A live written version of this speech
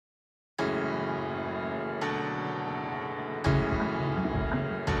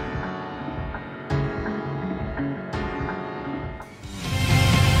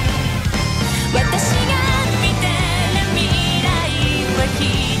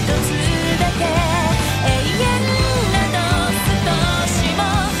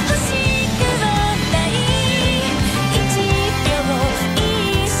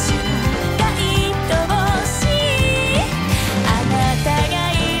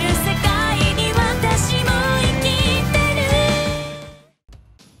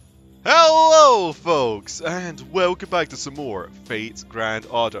folks, and welcome back to some more Fate Grand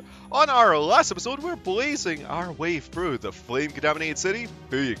Order. On our last episode, we're blazing our way through the flame-contaminated city,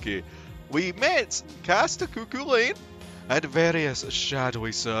 Fuyuki. We met Casta Cuckoo Lane and various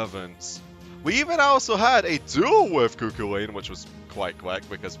shadowy servants. We even also had a duel with Cuckoo Lane, which was quite quick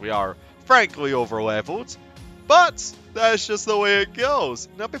because we are frankly over-leveled. But that's just the way it goes.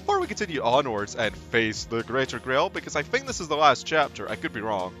 Now, before we continue onwards and face the Greater Grail, because I think this is the last chapter, I could be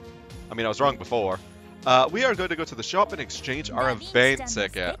wrong. I mean, I was wrong before. We are going to go to the shop and exchange our event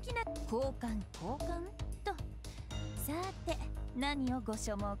ticket.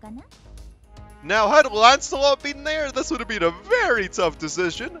 Now, had Lancelot been there, this would have been a very tough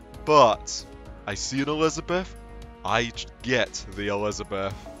decision. But I see an Elizabeth. I get the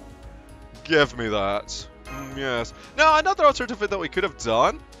Elizabeth. Give me that. Yes. Now, another alternative that we could have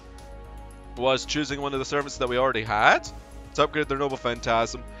done was choosing one of the servants that we already had to upgrade their Noble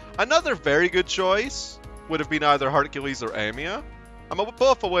Phantasm. Another very good choice would have been either Hercules or Amia. I'm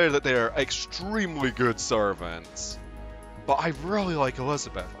both aware that they are extremely good servants, but I really like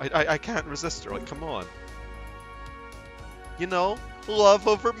Elizabeth. I can't resist her, like, come on. You know, love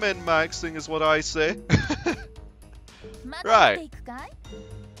over min-maxing is what I say. Right.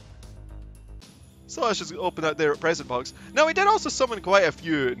 So let's just open that there present box. Now, we did also summon quite a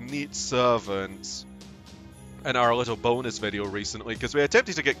few neat servants in our little bonus video recently, because we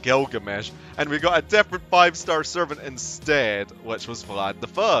attempted to get Gilgamesh, and we got a different 5-star servant instead, which was Vlad the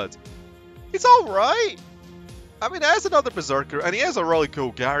Third. He's alright. I mean, as another Berserker, and he is a really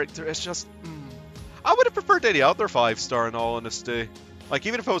cool character, it's just, I would have preferred any other 5-star in all honesty. Like,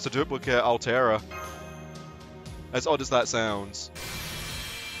 even if it was a duplicate Altera. As odd as that sounds.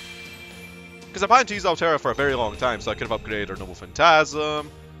 Because I planned to use Altera for a very long time, so I could have upgraded her Noble Phantasm.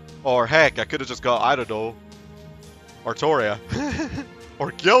 Or heck, I could have just got, I don't know, Artoria.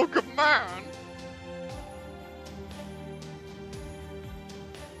 Or Gilgamesh.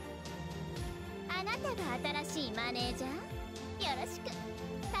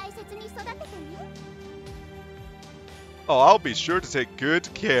 Oh, I'll be sure to take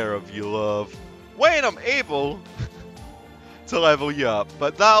good care of you, love. When I'm able to level you up,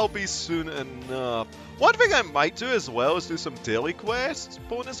 but that'll be soon enough. One thing I might do as well is do some daily quest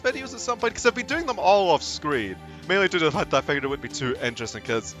bonus videos at some point, because I've been doing them all off screen. Mainly due to the fact that I figured it wouldn't be too interesting,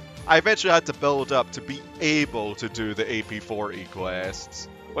 because I eventually had to build up to be able to do the AP40 quests,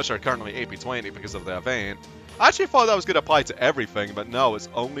 which are currently AP20 because of the event. I actually thought that was going to apply to everything, but no, it's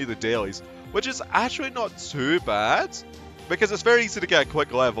only the dailies, which is actually not too bad, because it's very easy to get a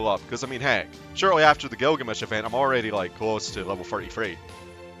quick level up, because I mean, heck, shortly after the Gilgamesh event, I'm already like close to level 33.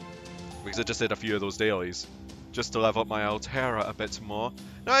 Because I just did a few of those dailies, just to level up my Altera a bit more.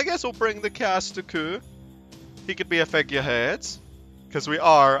 Now I guess we'll bring the Castaku. He could be a figurehead, because we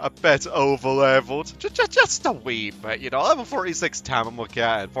are a bit over-leveled. Just a wee bit, you know. Level 46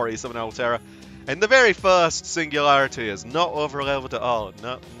 Tamamaka and 47 Altera. And the very first singularity is not over-leveled at all.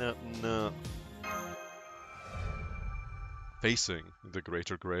 No. Facing the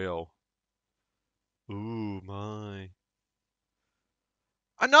Greater Grail. Ooh, my.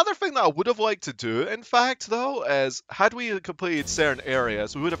 Another thing that I would have liked to do, in fact, though, is had we completed certain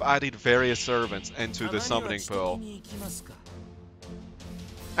areas, we would have added various servants into the summoning pool.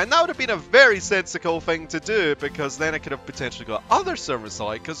 And that would have been a very sensible thing to do, because then I could have potentially got other servants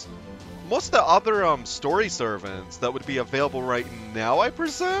like, because most of the other story servants that would be available right now, I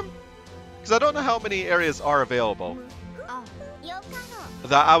presume? Because I don't know how many areas are available.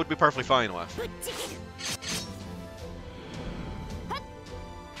 That I would be perfectly fine with.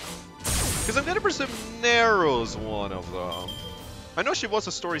 Because I'm going to presume Nero's one of them. I know she was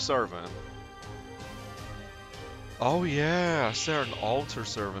a story servant. Oh yeah, a certain altar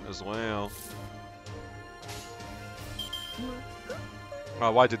servant as well.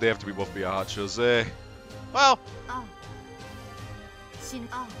 Oh, why did they have to be both Biachos, eh? Well,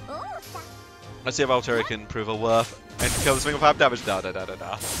 let's see if Altera can prove a worth and kill this thing with half damage. Da.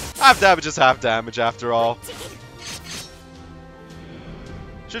 Half damage is half damage after all.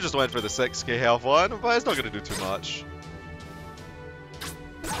 Should just went for the 6k health one, but it's not going to do too much.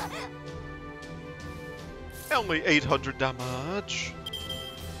 Only 800 damage.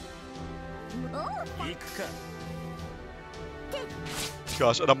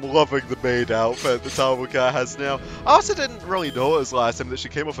 Gosh, and I'm loving the maid outfit that Tamamaka has now. I also didn't really notice last time that she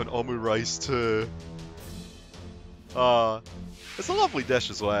came with an omu rice too. It's a lovely dish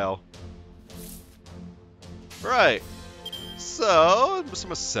as well. Right. So,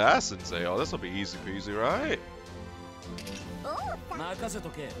 some assassins, eh? Oh, this will be easy peasy, right?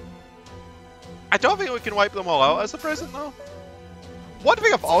 I don't think we can wipe them all out as a present, though. One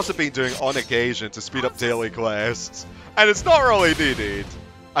thing I've also been doing on occasion to speed up daily quests, and it's not really needed.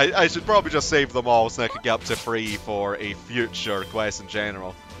 I should probably just save them all so I can get up to 3 for a future quest in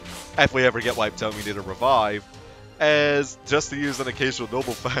general. If we ever get wiped out and we need a revive, is just to use an occasional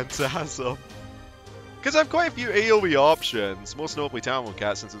noble phantasm. Because I have quite a few AoE options, most notably Tamil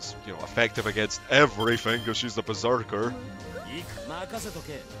Cat, since it's, you know, effective against everything because she's the berserker.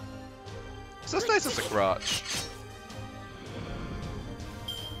 So that's nice as a crutch.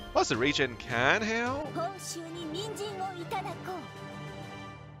 Plus the regen can help.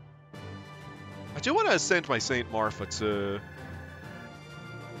 I do want to ascend my Saint Martha too.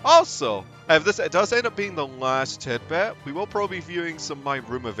 Also, if this does end up being the last tidbit, we will probably be viewing some of my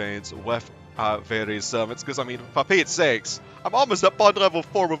room events with various summits, because I mean, for Pete's sakes, I'm almost at bond level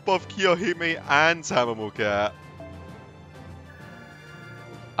 4 with both Kiyohime and Tamamokat.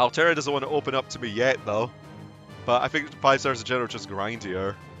 Altera doesn't want to open up to me yet though, but I think 5 stars in general just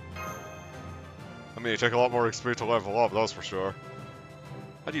grindier. I mean, it take a lot more XP to level up, that's for sure.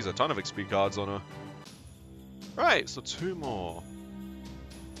 I'd use a ton of XP cards on her. Right, so 2 more.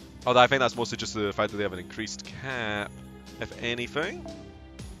 Although I think that's mostly just the fact that they have an increased cap, if anything.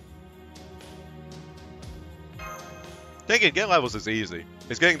 Thinking getting levels is easy.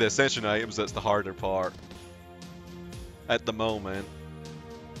 It's getting the ascension items that's the harder part. At the moment.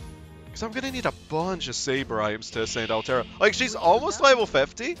 Because I'm gonna need a bunch of saber items to ascend Altera. Like, she's almost level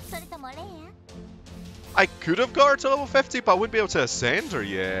 50. I could have got her to level 50, but I wouldn't be able to ascend her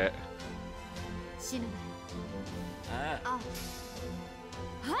yet.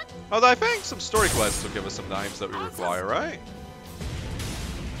 Although I think some story quests will give us some items that we require, right?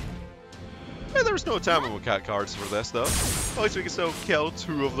 Yeah, there's no Tamamokat cards for this though. At least we can still kill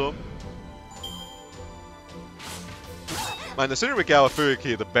 2 of them. Man, the sooner we kill a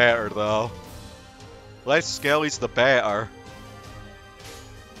Fuyuki, the better though. Less skellies, the better.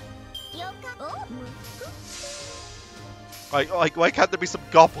 Like, why can't there be some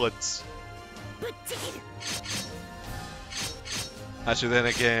goblins? Actually, then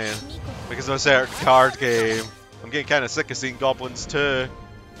again, because of a certain card game, I'm getting kind of sick of seeing goblins too.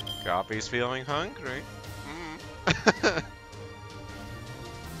 Guppy's feeling hungry.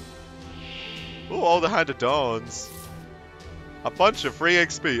 Ooh, all the Hand of Dawns. A bunch of free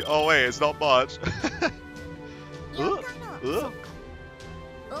XP. Oh wait, it's not much.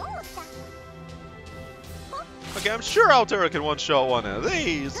 Okay, I'm sure Altera can one-shot one of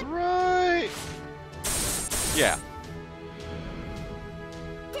these, right? Yeah.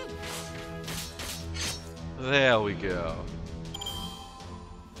 There we go.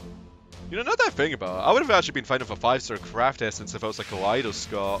 You know, not that thing about it. I would have actually been fine with a 5-star craft essence if it was a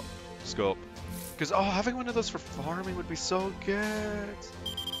kaleidoscope. Because, oh, having one of those for farming would be so good.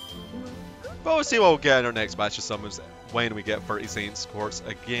 But we'll see what we'll get in our next batch of summons when we get 30 Saints Quartz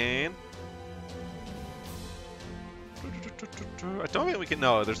again. I don't think we can.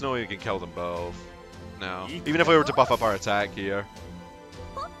 No, there's no way we can kill them both. No. Even if we were to buff up our attack here.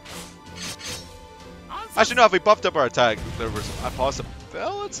 Actually, no, if we buffed up our attack, there was a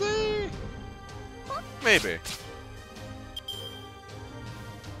possibility? Maybe.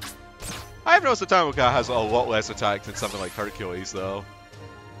 I've noticed the Tamamokat has a lot less attack than something like Hercules, though.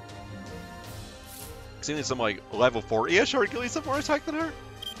 I've seen some, like, level 40-ish Hercules have more attack than her.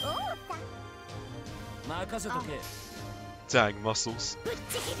 Dang muscles.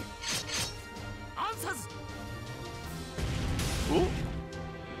 Ooh.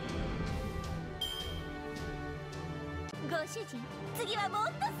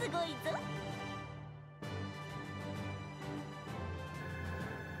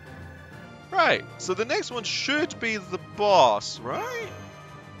 Right, so the next one should be the boss, right?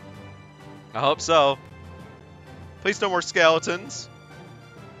 I hope so. Please no more skeletons.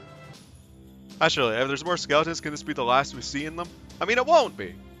 Actually, if there's more skeletons, can this be the last we see in them? I mean, it won't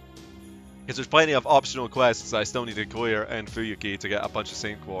be. Because there's plenty of optional quests that I still need to clear in Fuyuki to get a bunch of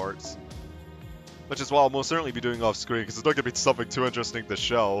Saint Quartz. Which is what I'll most certainly be doing off screen, because it's not going to be something too interesting to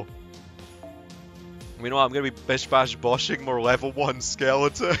show. You know what, I'm going to be bish bash boshing more level 1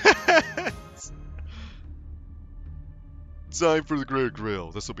 skeletons. Time for the Great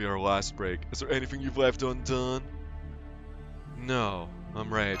Grill. This will be our last break. Is there anything you've left undone? No,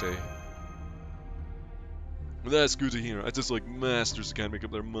 I'm ready. That's good to hear. I just like masters who can't make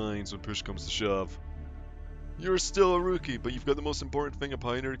up their minds when push comes to shove. You're still a rookie, but you've got the most important thing a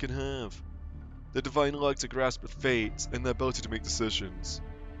pioneer can have. The divine luck to grasp at fate, and the ability to make decisions.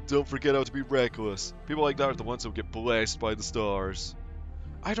 Don't forget how to be reckless. People like that are the ones who get blessed by the stars.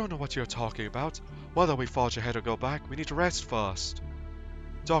 I don't know what you're talking about. Whether we forge ahead or go back, we need to rest first.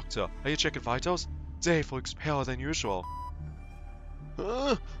 Doctor, are you checking vitals? Dave looks paler than usual.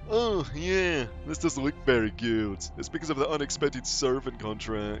 Oh, yeah, this doesn't look very good. It's because of the unexpected servant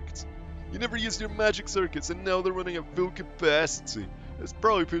contract. You never used your magic circuits, and now they're running at full capacity. It's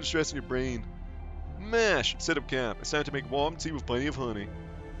probably putting stress in your brain. Mash, set up camp. It's time to make warm tea with plenty of honey.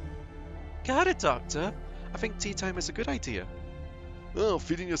 Got it, Doctor. I think tea time is a good idea. Oh,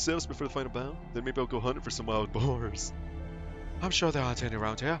 feeding yourselves before the final battle? Then maybe I'll go hunting for some wild boars. I'm sure there aren't any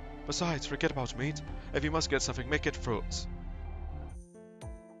around here. Besides, forget about meat. If you must get something, make it fruits.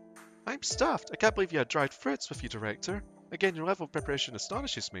 I'm stuffed. I can't believe you had dried fruits with you, Director. Again, your level of preparation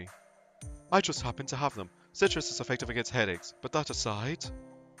astonishes me. I just happen to have them. Citrus is effective against headaches, but that aside...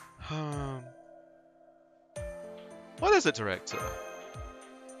 What is it, Director?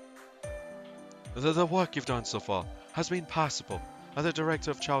 The work you've done so far has been passable. As the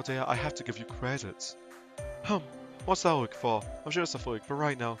Director of Chaldea, I have to give you credit. What's that look for? I'm sure it's a fluke, but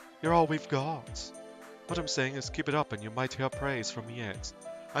right now, you're all we've got. What I'm saying is keep it up and you might hear praise from me yet.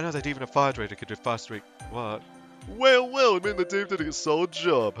 I know that even a Fire-Raider could do fast-rate work. Well, I mean that Dave did a solid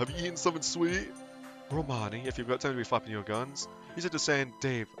job. Have you eaten something sweet? Romani, if you've got time to be flapping your guns, you should just send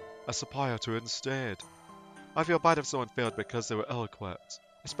Dave a supplier to it instead. I feel bad if someone failed because they were ill-equipped,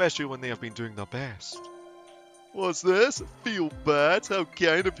 especially when they have been doing their best. What's this? Feel bad? How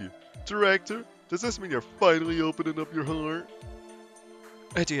kind of you. Director, does this mean you're finally opening up your heart?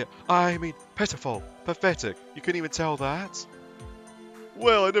 Idiot, I mean pitiful, pathetic, you couldn't even tell that?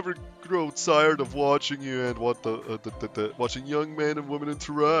 Well, I never grow tired of watching you and watching young men and women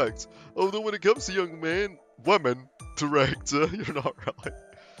interact. Although when it comes to young men, women, Director, you're not really.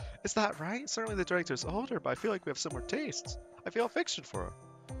 Is that right? Certainly the Director's older, but I feel like we have similar tastes. I feel affection for her.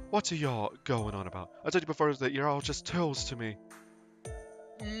 What are y'all going on about? I told you before that you're all just tools to me.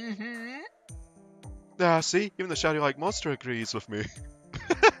 See? Even the shouty-like monster agrees with me.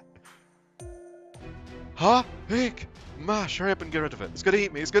 Huh? Hick! Mash, hurry up and get rid of it. It's gonna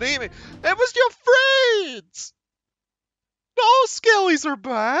eat me, it's gonna eat me! It was your friends! No, skellies are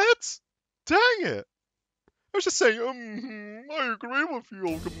bad! Dang it! I was just saying, I agree with you,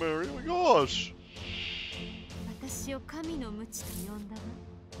 Olga Mary. Oh my gosh.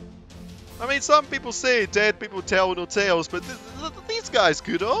 I mean, some people say dead people tell no tales, but these guys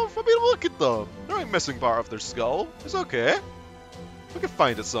could have. I mean, look at them. There ain't missing part of their skull. It's okay. We can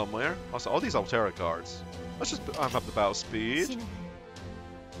find it somewhere. Also, all these Altera cards. Let's just amp up the battle speed.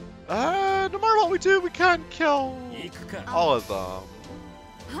 No matter what we do, we can't kill all of them.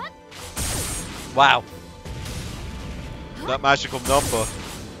 Wow. That magical number.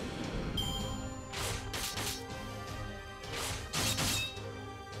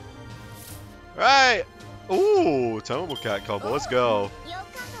 Right. Ooh, Tomo Cat combo. Let's go.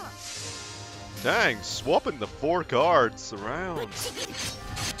 Dang, swapping the 4 cards around.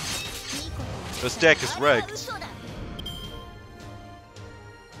 This deck is rigged.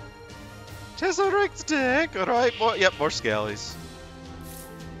 Tis a rigged deck. Alright, yep, more skellies.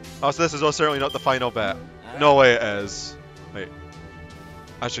 Oh, so this is certainly not the final bet. No way it is. Wait.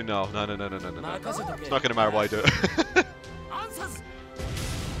 Actually, no. No. It's not gonna matter what I do.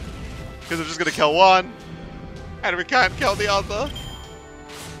 Because I'm just gonna kill one. And we can't kill the other.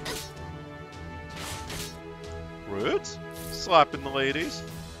 Rude. Slapping the ladies.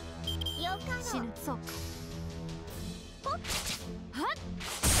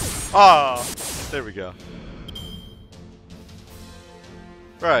 Ah, there we go.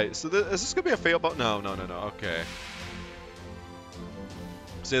 Right, so is this gonna be a fail bot? No. Okay.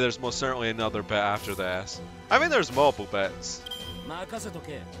 See, there's most certainly another bet after this. I mean, there's multiple bets.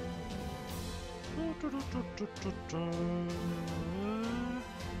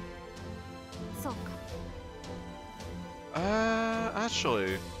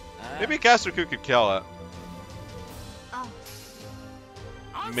 Actually, maybe Casterku could kill it.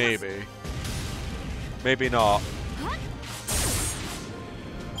 Maybe. Maybe not.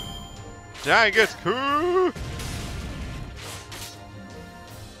 Dang it, cool.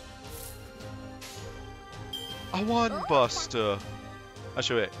 A one buster.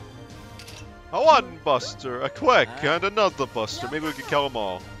 Actually, wait. A one buster, a quick, and another buster. Maybe we could kill them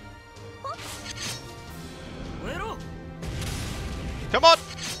all. Come on!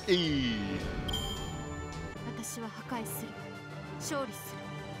 Eee.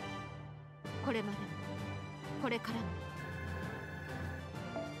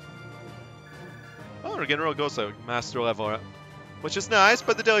 Oh, we're getting real goes out, master level, which is nice,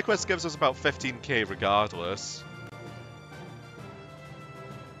 but the daily quest gives us about 15k regardless.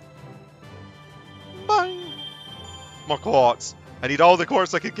 Bang! More quartz. I need all the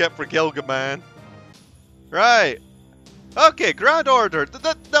quartz I can get for Gilgaman. Right. Okay, Grand Order.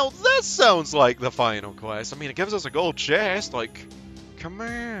 Now this sounds like the final quest. I mean, it gives us a gold chest. Like, come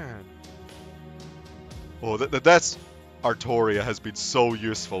on. Oh, that's... Artoria has been so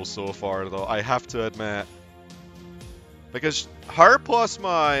useful so far, though, I have to admit. Because her plus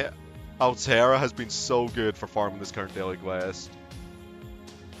my Altera has been so good for farming this current daily quest.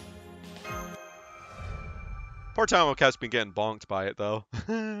 Poor Tamil Cat's been getting bonked by it, though.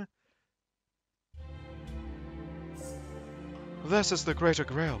 This is the Greater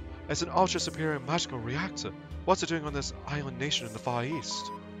Grail. It's an ultra-superior magical reactor. What's it doing on this island nation in the Far East?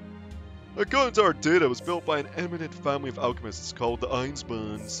 According to our data, it was built by an eminent family of alchemists called the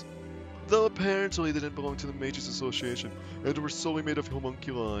Einsborns. Though apparently they didn't belong to the Mages Association, and were solely made of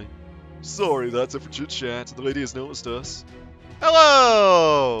homunculi. Sorry, that's it for chit-chat. The lady has noticed us.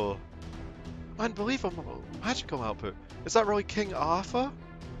 Hello! Unbelievable magical output. Is that really King Arthur?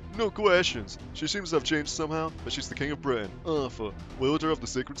 No questions. She seems to have changed somehow, but she's the King of Britain, Arthur, wielder of the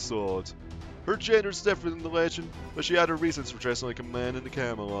Sacred Sword. Her gender is different than the legend, but she had her reasons for dressing like a man in the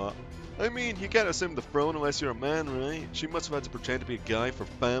Camelot. I mean, you can't assume the throne unless you're a man, right? She must have had to pretend to be a guy for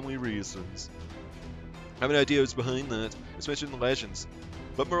family reasons. I have an idea who's behind that. It's mentioned in the legends.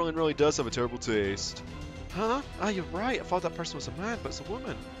 But Merlin really does have a terrible taste. Huh? Ah, you're right. I thought that person was a man, but it's a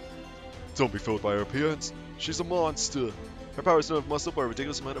woman. Don't be fooled by her appearance. She's a monster. Her powers don't have muscle but a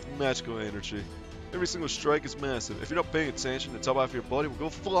ridiculous amount of magical energy. Every single strike is massive. If you're not paying attention, the top half of your body will go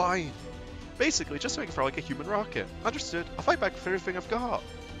flying. Basically, just make it fly like a human rocket. Understood. I'll fight back with everything I've got.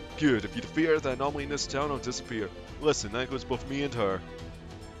 Good. If you defeat her, the anomaly in this town will disappear. Listen, that includes both me and her.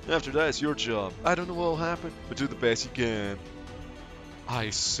 After that, it's your job. I don't know what'll happen, but do the best you can. I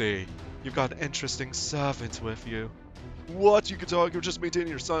see. You've got an interesting servant with you. What? You could talk? You're just maintaining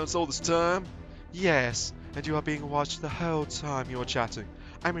your silence all this time? Yes, and you are being watched the whole time you are chatting.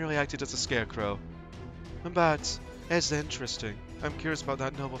 I merely acted as a scarecrow. But it's interesting. I'm curious about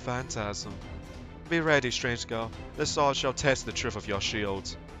that noble phantasm. Be ready, strange girl. This sword shall test the truth of your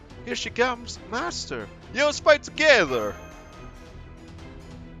shield. Here she comes, Master. You let's fight together.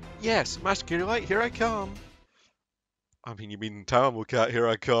 Yes, Master Kirillite, here I come. I mean, you mean Tamil Cat, here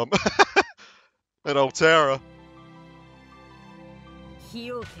I come. And Altera.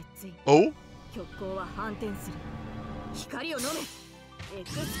 Oh?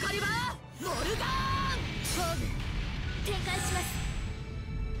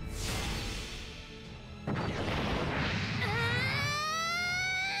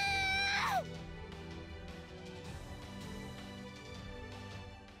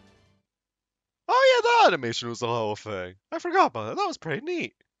 Oh yeah, that animation was the whole thing. I forgot about that. That was pretty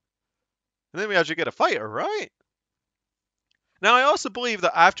neat. And then we actually get a fighter, right? Now I also believe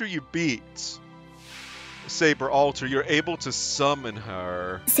that after you beat Saber Alter, you're able to summon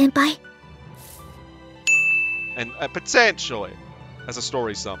her. Senpai? And potentially as a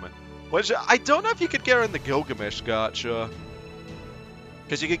story summon. Which I don't know if you could get her in the Gilgamesh gacha.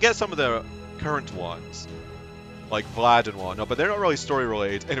 Because you could get some of the current ones. Like Vlad and whatnot, but they're not really story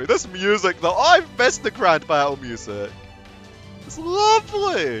related. Anyway, this music though, I've missed the Grand Battle music. It's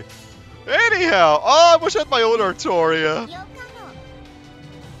lovely! Anyhow, oh, I wish I had my own Artoria.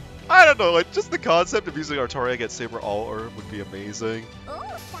 I don't know, like, just the concept of using Artoria against Saber Alter would be amazing.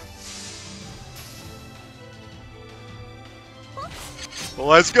 Well,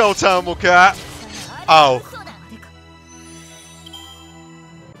 let's go, Tamil Cat! Oh.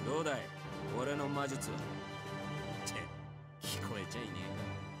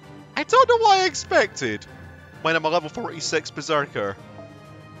 I don't know what I expected. Mine, I'm a level 46 Berserker.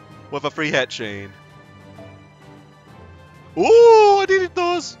 With a free hit chain. Ooh, I needed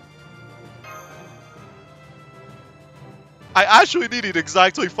those! I actually needed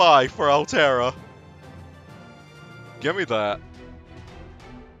exactly 5 for Altera. Give me that.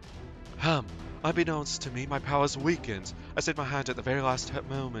 Unbeknownst to me, my powers weakened. I stayed my hand at the very last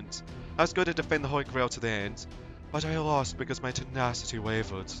moment. I was going to defend the Holy Grail to the end, but I lost because my tenacity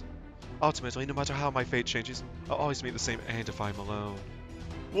wavered. Ultimately, no matter how my fate changes, I'll always meet the same end if I'm alone.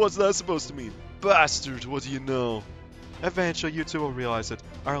 What's that supposed to mean? Bastard, what do you know? Eventually, you two will realize that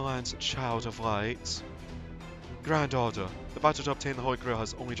our land's child of light. Grand Order, the battle to obtain the Holy Grail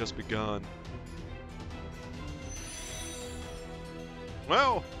has only just begun.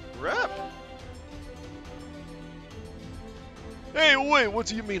 Well, rap. Hey, wait, what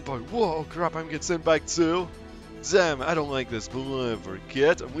do you mean by whoa, crap, I'm getting sent back too? Damn, I don't like this, but whatever,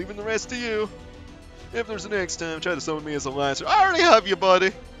 kid, I'm leaving the rest to you. If there's a next time, try to summon me as a Lancer. I already have you,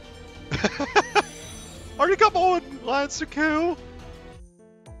 buddy. Already come on, Lancer Q.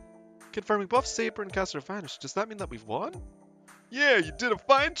 Confirming both Saber and Caster vanished. Does that mean that we've won? Yeah, you did a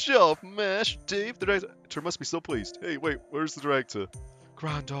fine job, Mash. Dave, the director must be so pleased. Hey, wait, where's the director?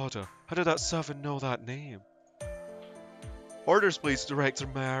 Grand Order, how did that servant know that name? Orders, please, Director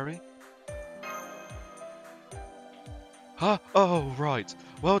Mary. Huh? Oh, right.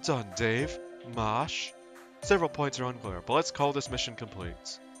 Well done, Dave. Marsh. Several points are unclear, but let's call this mission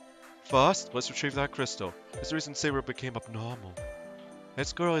complete. First, let's retrieve that crystal. It's the reason Saber became abnormal.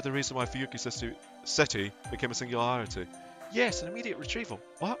 It's clearly the reason why Fuyuki City became a singularity. Yes, an immediate retrieval.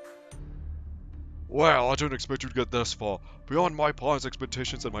 What? Well, I didn't expect you to get this far. Beyond my plan's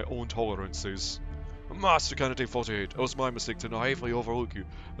expectations and my own tolerances. Master Candidate 48, it was my mistake to naively overlook you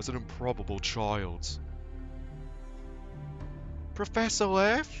as an improbable child. Professor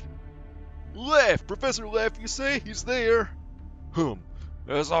Leff? Leff! Professor Leff, you say? He's there!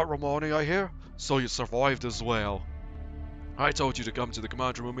 Is that Romani I hear? So you survived as well. I told you to come to the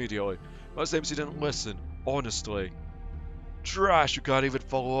command room immediately, but it seems you didn't listen, honestly. Trash, you can't even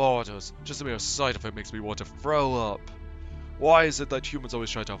follow orders. Just the mere sight of it makes me want to throw up. Why is it that humans always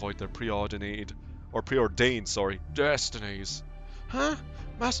try to avoid their preordained, destinies? Huh?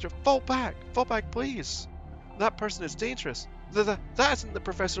 Master, fall back, please. That person is dangerous. That isn't the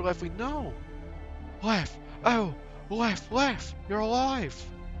Professor Leff we know. Leff, oh, Leff, you're alive.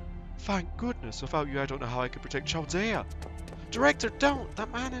 Thank goodness, without you I don't know how I could protect Chaldea. Director, don't,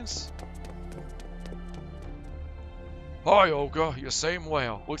 that man is... Hi, Olga, you seem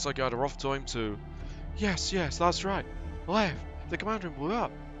well. Looks like you had a rough time too. Yes, that's right. Leff, the command room blew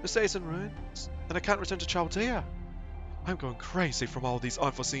up. The city's in ruins, and I can't return to Chaldea. I'm going crazy from all these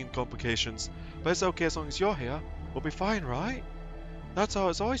unforeseen complications, but it's okay as long as you're here. We'll be fine, right? That's how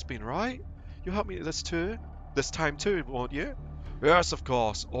it's always been, right? You'll help me this time too, won't you? Yes, of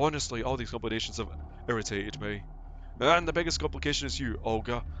course. Honestly, all these complications have irritated me. And the biggest complication is you,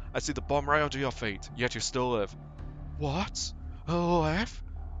 Olga. I see the bomb right under your feet, yet you still live. What? Leff?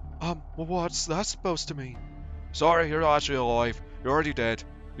 What's that supposed to mean? Sorry, you're not actually alive. You're already dead.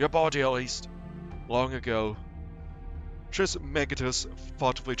 Your body, at least. Long ago. Trismegistus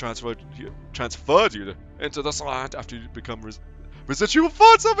thoughtfully transferred you into this land after you become residual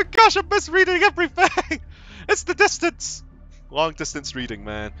thoughts. Oh my gosh, I'm misreading everything! It's the distance! Long distance reading,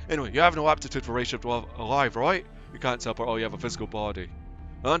 man. Anyway, you have no aptitude for race shift while alive, right? You can't teleport while you have a physical body.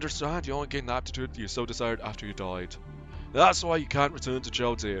 I understand, you only gain the aptitude you so desired after you died. That's why you can't return to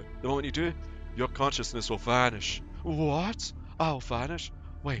Chaldea. The moment you do, your consciousness will vanish. What? I'll vanish?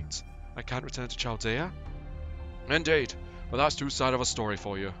 Wait, I can't return to Chaldea? Indeed, but that's two sides of a story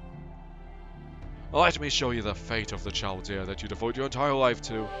for you. Let me show you the fate of the Chaldea that you devote your entire life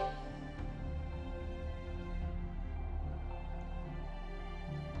to.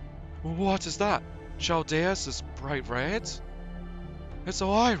 What is that? Chaldea's is bright red? It's a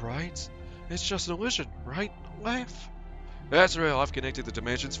lie, right? It's just an illusion, right, Leff? That's real, I've connected the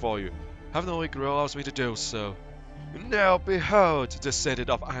dimensions for you. Having the Holy Grail allows me to do so. Now behold,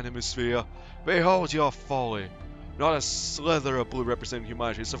 descendant of Animosphere, behold your folly. Not a slither of blue representing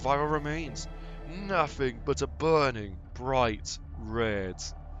humanity's survival remains. Nothing but a burning, bright red.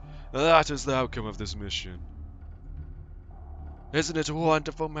 That is the outcome of this mission. Isn't it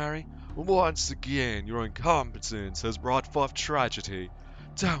wonderful, Mary? Once again, your incompetence has brought forth tragedy.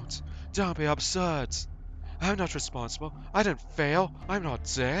 Don't be absurd. I'm not responsible. I didn't fail. I'm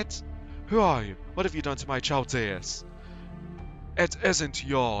not dead. Who are you? What have you done to my Chaldeas? It isn't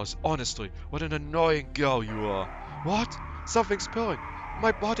yours, honestly. What an annoying girl you are. What? Something's pulling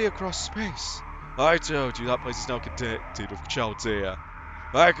my body across space. I told you that place is now connected with Chaldea.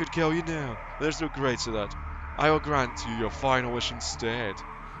 I could kill you now. There's no grace to that. I will grant you your final wish instead.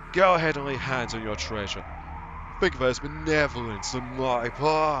 Go ahead and lay hands on your treasure. Think of it as benevolence on my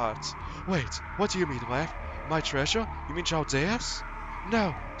part. Wait, what do you mean, Leff? My treasure? You mean Chaldeas?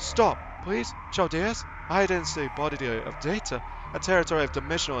 No, stop, please. Chaldeas? I didn't say body of data, a territory of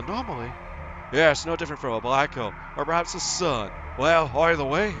dimensional anomaly. Yes, no different from a black hole, or perhaps a sun. Well, either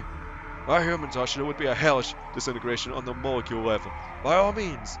way. Our human touch would be a hellish disintegration on the molecule level. By all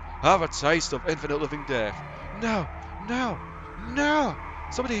means, have a taste of infinite living death. No!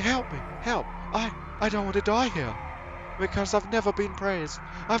 Somebody help me! Help! I don't want to die here. Because I've never been praised.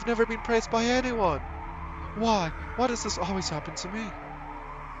 I've never been praised by anyone. Why? Why does this always happen to me?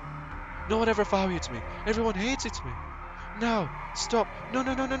 No one ever valued me. Everyone hated me. No! Stop! No!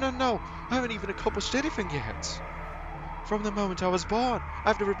 I haven't even accomplished anything yet. From the moment I was born,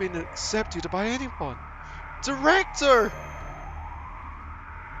 I've never been accepted by anyone. Director!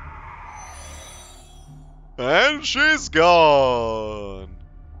 And she's gone.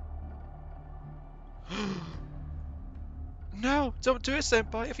 No, don't do it,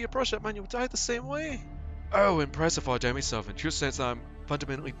 Senpai. If you approach that man, you'll die the same way. Oh, impressive, our demi-servant. You sense that I'm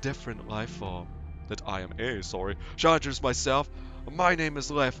fundamentally different life form. That I am Challenges myself. My name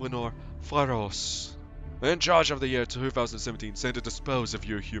is Leff Lenore Flaros. in charge of the year 2017, sent to dispose of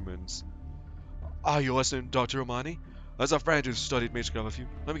you humans. Are you listening, Dr. Romani? As a friend who's studied magic with you,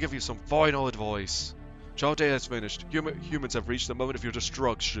 let me give you some final advice. Chaldea is finished. Humans have reached the moment of your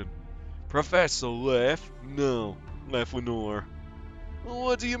destruction. Professor Leff? No, Leff Lenore.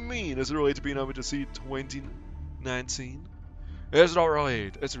 What do you mean? Is it related to being able to see 2019? It's not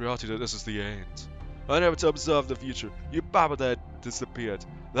related. It's reality that this is the end. Unable to observe the future, you babbled that disappeared.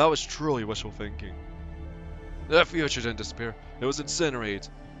 That was truly wishful thinking. The future didn't disappear. It was incinerated.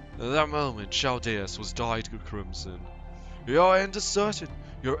 At that moment, Chaldeus was dyed crimson. Your end is certain.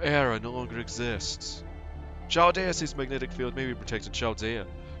 Your era no longer exists. Chaldeus' magnetic field may be protecting Chaldea,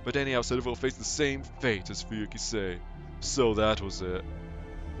 but any outside of it will face the same fate as Fuyuki City. So that was it.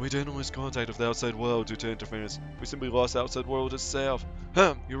 We didn't lose contact with the outside world due to interference. We simply lost the outside world itself.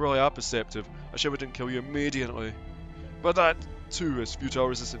 You really are perceptive. I sure didn't kill you immediately. But that, too, is futile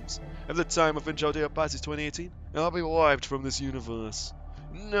resistance. At the time of when Chaldea passes 2018, I'll be wiped from this universe.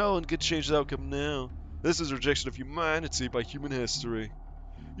 No one can change the outcome now. This is rejection of humanity by human history.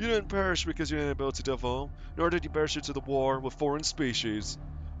 You didn't perish because of your inability to evolve, nor did you perish into the war with foreign species.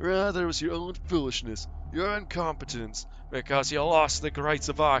 Rather, it was your own foolishness, your incompetence, because you lost the rights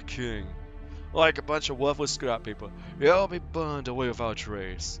of our king. Like a bunch of worthless scrap people, you'll be burned away without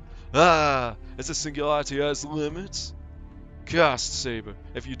trace. Ah, is the singularity has limits? Cast Saber,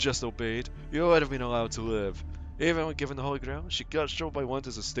 if you just obeyed, you would have been allowed to live. Even when given the Holy Grail, she got struck by one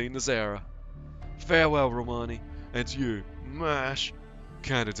to sustain this era. Farewell, Romani, and you, MASH,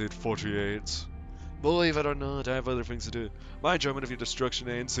 Candidate 48. Believe it or not, I have other things to do. My enjoyment of your destruction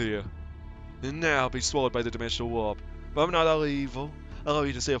ends here. And now be swallowed by the dimensional warp. But I'm not all evil. I'll allow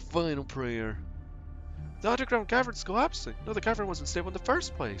you to say a final prayer. The underground cavern's collapsing. No, the cavern wasn't stable in the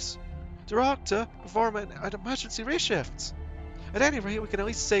first place. Director, perform an emergency reshift. At any rate, we can at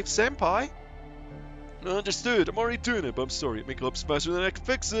least save Senpai. Understood. I'm already doing it, but I'm sorry. It may collapse faster than I can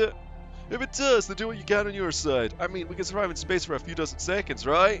fix it. If it does, then do what you can on your side. I mean, we can survive in space for a few dozen seconds,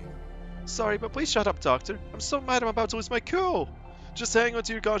 right? Sorry, but please shut up, Doctor. I'm so mad I'm about to lose my cool. Just hang on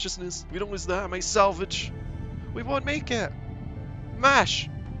to your consciousness. If we don't lose that, I may salvage. We won't make it. MASH!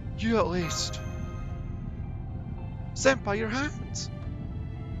 You at least. Senpai, your hands.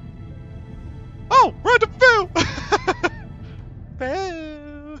 Oh, random fail!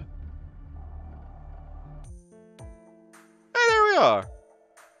 Fail. Hey, there we are.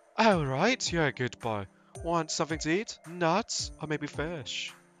 Alright, you're a good boy. Want something to eat? Nuts? Or maybe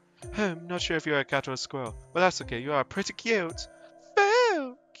fish? Not sure if you're a cat or a squirrel, but that's okay, you are pretty cute.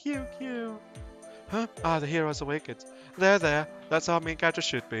 Phil! Cute. Huh? Ah, the hero's awakened. There, that's how main character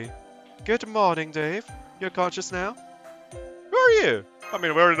should be. Good morning, Dave. You're conscious now? Who are you? I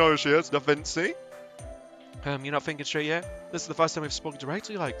mean, we already know who she is, Da Vinci. You're not thinking straight yet? This is the first time we've spoken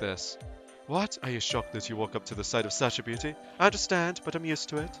directly like this. What? Are you shocked that you woke up to the sight of such a beauty? I understand, but I'm used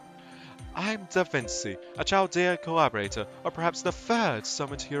to it. I'm Da Vinci, a Chaldea collaborator, or perhaps the third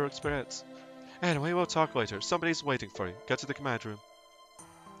summoned hero experience. Anyway, we'll talk later. Somebody's waiting for you. Get to the command room.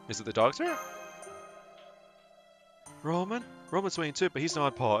 Is it the doctor? Roman? Roman's waiting too, but he's not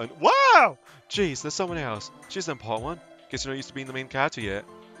important. Wow! Jeez, there's someone else. She's the important one. Guess you're not used to being the main character yet.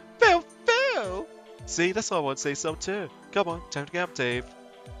 Phil! See, that's why I would say so too. Come on, time to get up, Dave.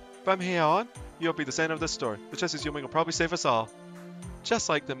 From here on, you'll be the center of this story. The chances you'll make will probably save us all. Just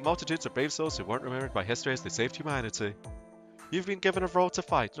like the multitudes of brave souls who weren't remembered by history as they saved humanity. You've been given a role to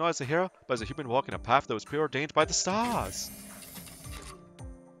fight, not as a hero, but as a human walking a path that was preordained by the stars.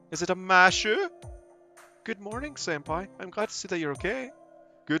 Is it a mashu? Good morning, Senpai. I'm glad to see that you're okay.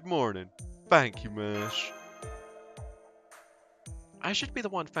 Good morning. Thank you, Mash. I should be the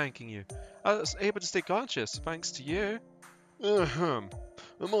one thanking you. I was able to stay conscious, thanks to you. I'm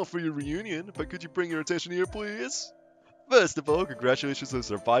all for your reunion, but could you bring your attention here, please? First of all, congratulations on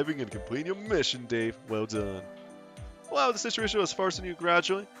surviving and completing your mission, Dave. Well done. While the situation was forcing you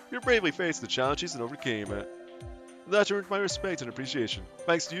gradually, you bravely faced the challenges and overcame it. That earned my respect and appreciation.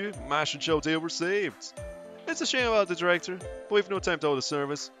 Thanks to you, Mash and Chaldea were saved. It's a shame about the director, but we've no time to hold the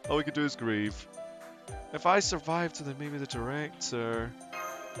service. All we can do is grieve. If I survived, then maybe the director...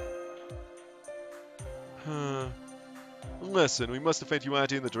 Listen, we must defend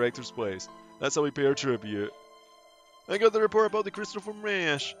humanity in the director's place. That's how we pay our tribute. I got the report about the crystal from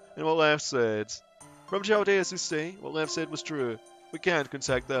Rash, and what Leff said. From Chaldea's estate, what Leff said was true. We can't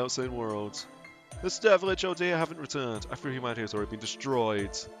contact the outside world. The staff at Chaldea haven't returned. I fear humanity has already been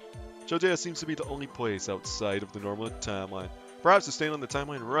destroyed. Chaldea seems to be the only place outside of the normal timeline. Perhaps it's staying on the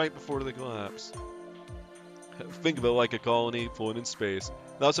timeline right before the collapse. Think of it like a colony floating in space.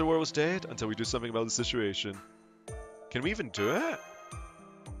 The outside world was dead until we do something about the situation. Can we even do it?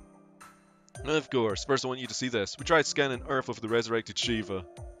 Of course, first I want you to see this. We tried scanning Earth with the resurrected Shiva.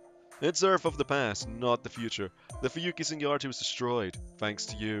 It's Earth of the past, not the future. The Fuyuki singularity was destroyed, thanks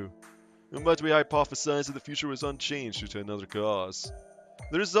to you. But we hypothesized that the future was unchanged due to another cause.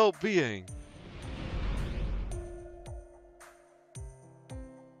 The result being...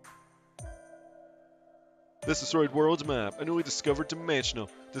 this destroyed world map, a newly discovered dimensional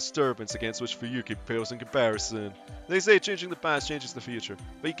disturbance against which Fuyuki pales in comparison. They say changing the past changes the future,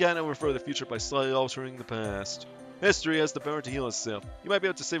 but you can't overthrow the future by slightly altering the past. History has the power to heal itself. You might be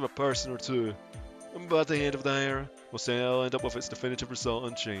able to save a person or two, but at the end of the era, we'll still end up with its definitive result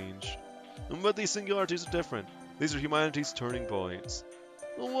unchanged. But these singularities are different. These are humanity's turning points.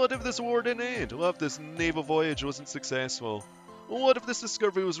 What if this war didn't end? What if this naval voyage wasn't successful? What if this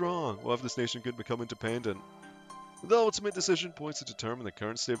discovery was wrong? What if this nation couldn't become independent? The ultimate decision points to determine the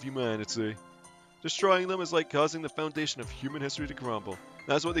current state of humanity. Destroying them is like causing the foundation of human history to crumble.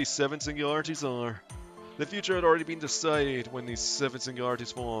 That's what these 7 singularities are. The future had already been decided when these 7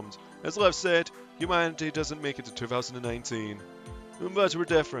 singularities formed. As Lev said, humanity doesn't make it to 2019. But we're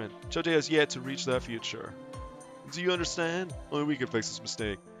different. Chaldea has yet to reach that future. Do you understand? Only we can fix this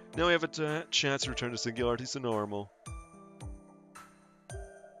mistake. Now we have a chance to return the singularities to normal.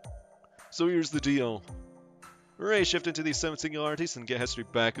 So here's the deal. Ray shift into these 7 singularities and get history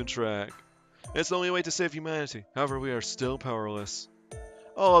back on track. It's the only way to save humanity, however we are still powerless.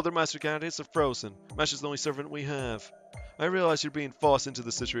 All other master candidates are frozen. Mash is the only servant we have. I realize you're being forced into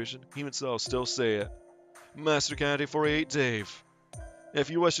this situation, even so I'll still say it. Master candidate 48 Dave. If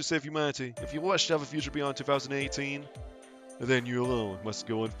you wish to save humanity, if you wish to have a future beyond 2018, then you alone must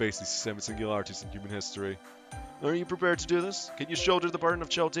go and face these 7 singularities in human history. Are you prepared to do this? Can you shoulder the burden of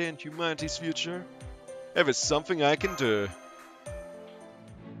Chaldea and humanity's future? If it's something I can do.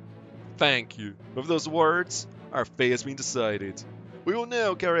 Thank you. With those words, our fate has been decided. We will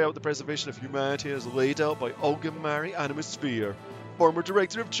now carry out the preservation of humanity as laid out by Olga Mary Animosphere, former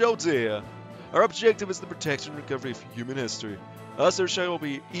director of Chaldea. Our objective is the protection and recovery of human history. Thus our shall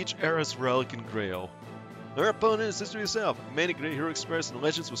be each era's relic and grail. Our opponent is history itself. Many great heroic spirits and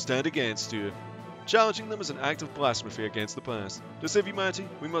legends will stand against you. Challenging them is an act of blasphemy against the past. To save humanity,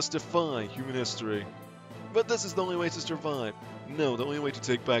 we must defy human history. But this is the only way to survive. No, the only way to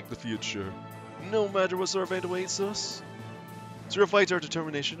take back the future. No matter what sort of fate awaits us. To reflect our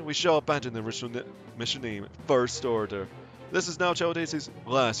determination, we shall abandon the original mission name, First Order. This is now Chaldea's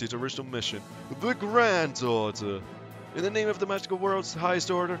last yet original mission, the Grand Order. In the name of the magical world's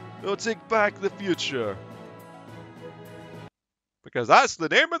highest order, we will take back the future. Because that's the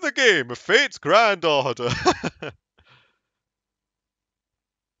name of the game, Fate's Grand Order.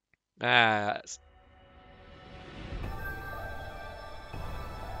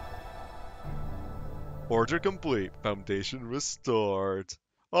 Order complete, foundation restored.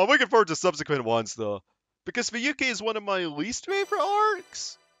 Oh, I'm looking forward to subsequent ones though, because Fuyuki is one of my least favorite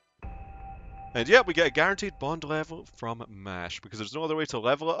arcs. And yet we get a guaranteed bond level from MASH, because there's no other way to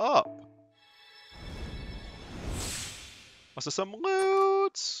level it up. Also some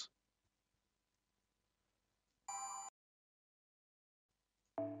loot!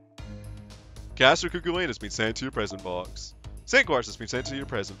 Caster Kukulane has been sent to your present box. Saint Quartz has been sent to your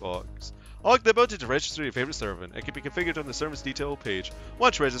present box. Unlock the ability to register your favorite servant. It can be configured on the servant's detail page.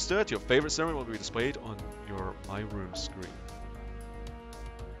 Once registered, your favorite servant will be displayed on your My Room screen.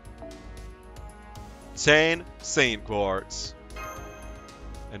 10 Saint Quartz.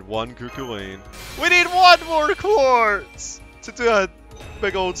 And 1 Kukulane. We need 1 more quartz to do a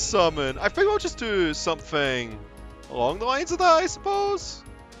big old summon. I think I'll just do something along the lines of that, I suppose.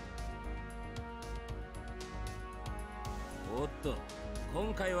 おっと、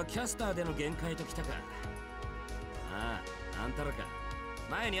今回はキャスターでの限界ときたか。ああ、あんたらか。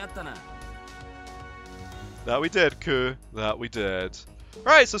前にあったな。That we did, Ku. That we did.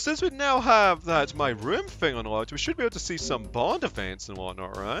 Right, so since we now have that My Room thing unlocked, we should be able to see some bond events and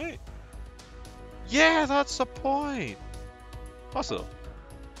whatnot, right? Yeah, that's the point. Also,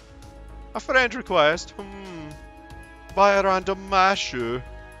 a friend request. By a random mashu.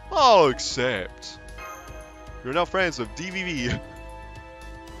 I'll accept. You're now friends with DVV.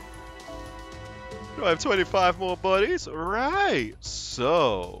 Do I have 25 more buddies? Right,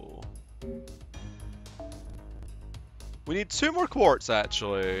 so... we need 2 more quartz,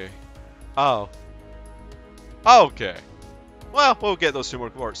 actually. Oh. Okay. Well, we'll get those 2 more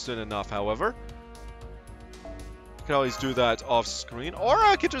quartz soon enough, however. I can always do that off screen, or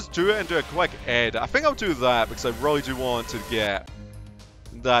I could just do it and do a quick edit. I think I'll do that, because I really do want to get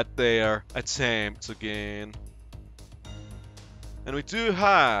that there attempt again. And we do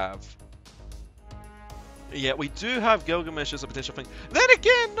have Yeah, we do have Gilgamesh as a potential thing. Then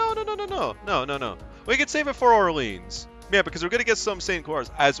again, no. We could save it for Orleans. Yeah, because we're gonna get some Saint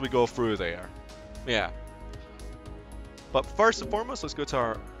cores as we go through there. Yeah. But first and foremost, let's go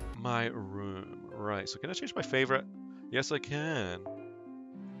to my room. Right, so can I change my favorite? Yes, I can.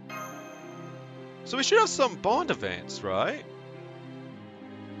 So we should have some bond events, right?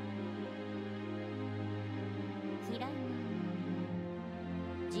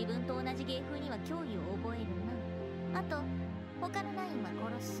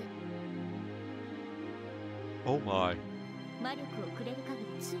 Oh my.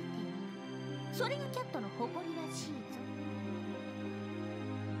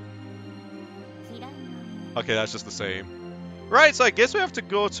 Okay, that's just the same. Right, so I guess we have to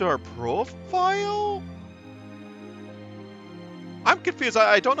go to our profile? I'm confused.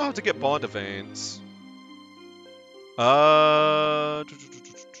 I don't know how to get bond events.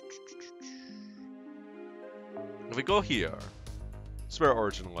 If we go here, Spirit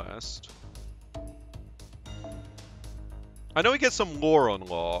Origin list. I know we get some lore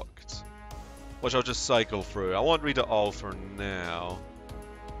unlocked, which I'll just cycle through. I won't read it all for now.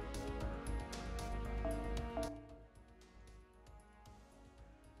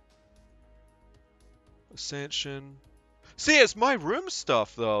 Ascension. See, it's my room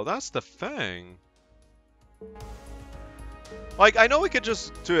stuff, though. That's the thing. Like, I know we could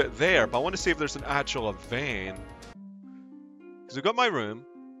just do it there, but I want to see if there's an actual event. Because we've got my room.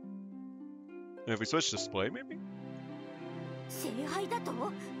 And if we switch display, maybe?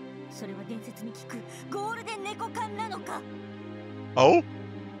 Oh?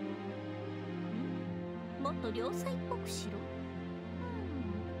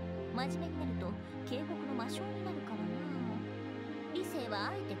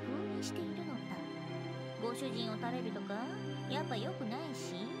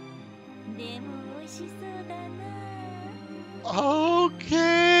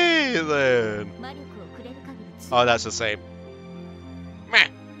 Okay, then. Oh, that's the same. Meh.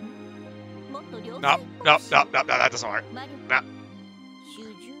 No, that doesn't work. No.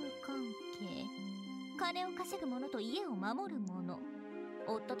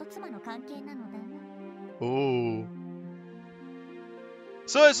 Oh.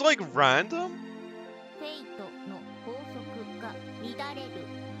 So it's like random?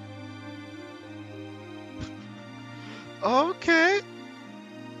 Okay.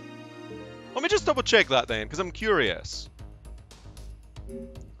 Let me just double check that then, because I'm curious.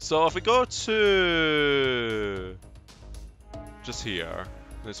 So if we go to just here,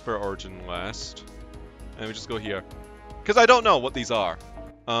 the Spirit Origin list, and we just go here, because I don't know what these are.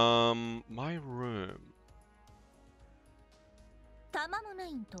 My room.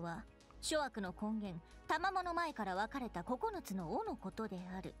 諸悪の根源、賜の前から分かれた9つの尾のことで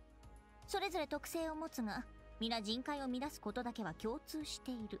ある。それぞれ特性を持つが、皆人海を乱すことだけは共通し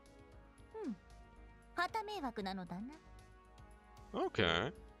ている。旗迷惑なのだな。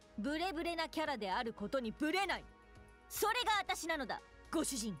Okay. ブレブレなキャラであることにブレない。それが私なのだ、ご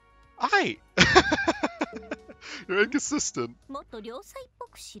主人。Aye. You're inconsistent. もっと良妻っぽ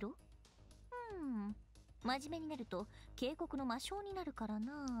くしろ。真面目になると警告の魔性になるから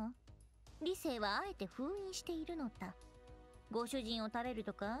な。理性はあえて封印しているのだ。ご主人を垂れる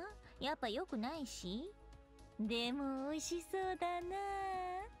とかやっぱ良くないし。でも美味しそうだな。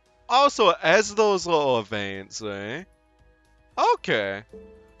Also, as those little events, eh? Okay.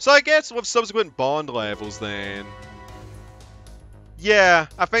 So I guess with subsequent bond levels then. Yeah,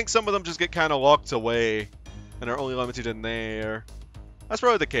 I think some of them just get kind of locked away and are only limited in there. That's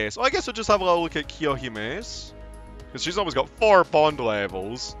probably the case. Well, I guess we'll just have a little look at Kyohime's, because she's almost got 4 bond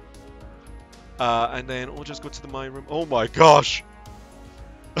levels. And then we'll just go to my room. Oh my gosh!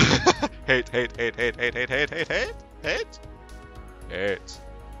 Hate.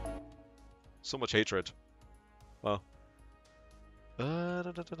 So much hatred. Well.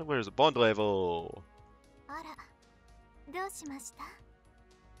 Where is it? Bond level. あら、どうしました？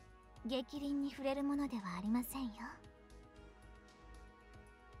激鱗に触れるものではありませんよ。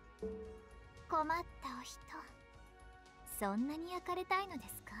困ったお人、そんなに焼かれたいのです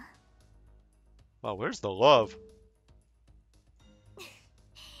か？ Wow, where's the love?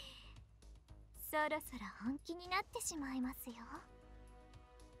 そろそろ本気になってしまいますよ。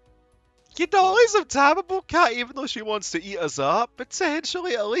You know, Tamable Cat, even though she wants to eat us up,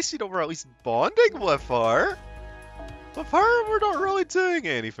 potentially, at least, you know, we're at least bonding with her. With her, we're not really doing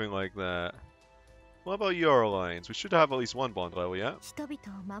anything like that. What about your alliance? We should have at least one bond level, yeah? 人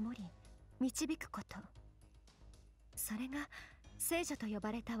々を守り、導くこと。それが聖女と呼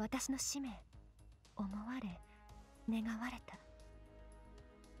ばれた私の使命。思われ、願われた。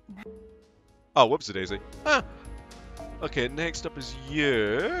Oh, whoopsie daisy. Ah. Okay, next up is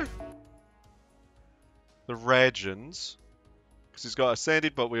you. The Regents. Because he's got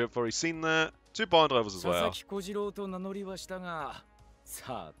Ascended, but we've already seen that. 2 bond levels as 佐々 well. 木小次郎と名乗りはしたが、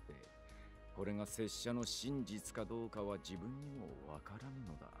さて、これが拙者の真実かどうかは自分にもわからん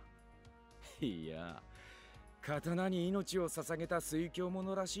のだ。いや、刀に命を捧げた水鏡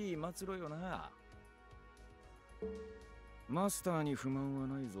者らしい末路よな。マスターに不満は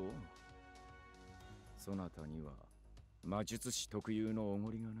ないぞ。そなたには魔術師特有のお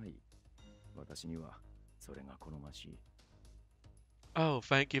ごりがない。私にはそれが好ましい。Oh,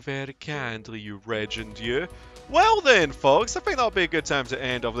 thank you very kindly, you Regent, you. Well then, folks, I think that'll be a good time to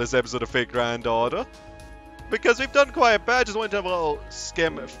end off this episode of Fate Grand Order. Because we've done quite a bit, I just wanted to have a little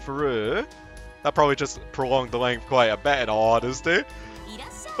skim through. That probably just prolonged the length quite a bit in all honesty.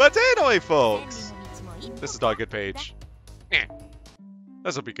 But anyway, folks, this is not a good page.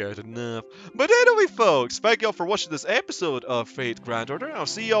 This will be good enough. But anyway, folks, thank you all for watching this episode of Fate Grand Order, and I'll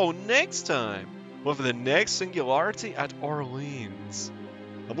see you all next time with the next Singularity at Orleans.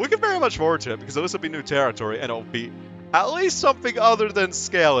 I'm looking very much forward to it because this will be new territory and it'll be at least something other than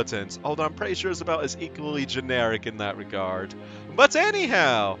skeletons, although I'm pretty sure it's about as equally generic in that regard. But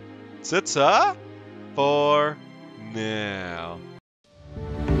anyhow, ta-ta for now.